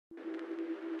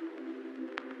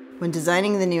When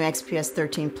designing the new XPS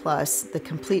 13 Plus, the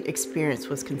complete experience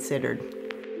was considered.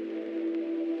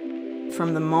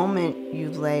 From the moment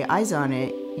you lay eyes on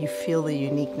it, you feel the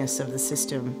uniqueness of the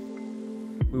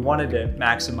system. We wanted to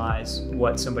maximize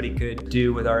what somebody could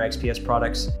do with our XPS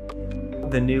products.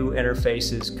 The new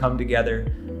interfaces come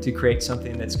together to create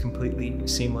something that's completely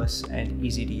seamless and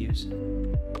easy to use.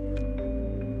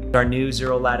 Our new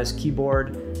Zero Lattice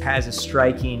keyboard has a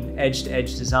striking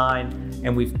edge-to-edge design,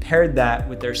 and we've paired that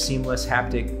with their seamless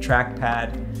haptic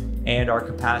trackpad and our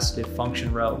capacitive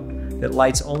function row that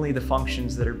lights only the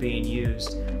functions that are being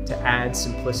used to add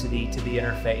simplicity to the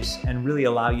interface and really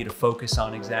allow you to focus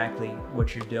on exactly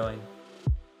what you're doing.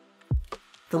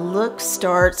 The look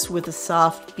starts with a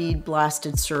soft bead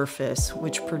blasted surface,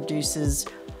 which produces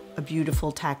a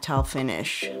beautiful tactile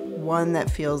finish, one that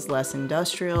feels less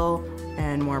industrial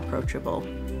and more approachable.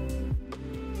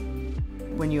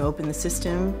 When you open the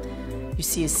system, you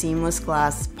see a seamless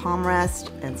glass palm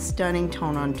rest and stunning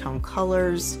tone-on-tone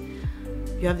colors.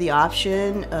 You have the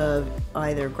option of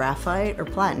either graphite or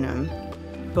platinum.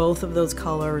 Both of those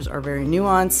colors are very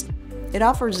nuanced. It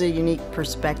offers a unique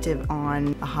perspective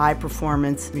on a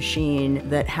high-performance machine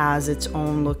that has its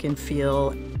own look and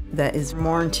feel that is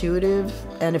more intuitive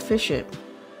and efficient.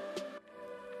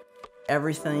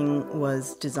 Everything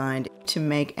was designed to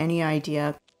make any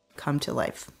idea come to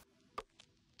life.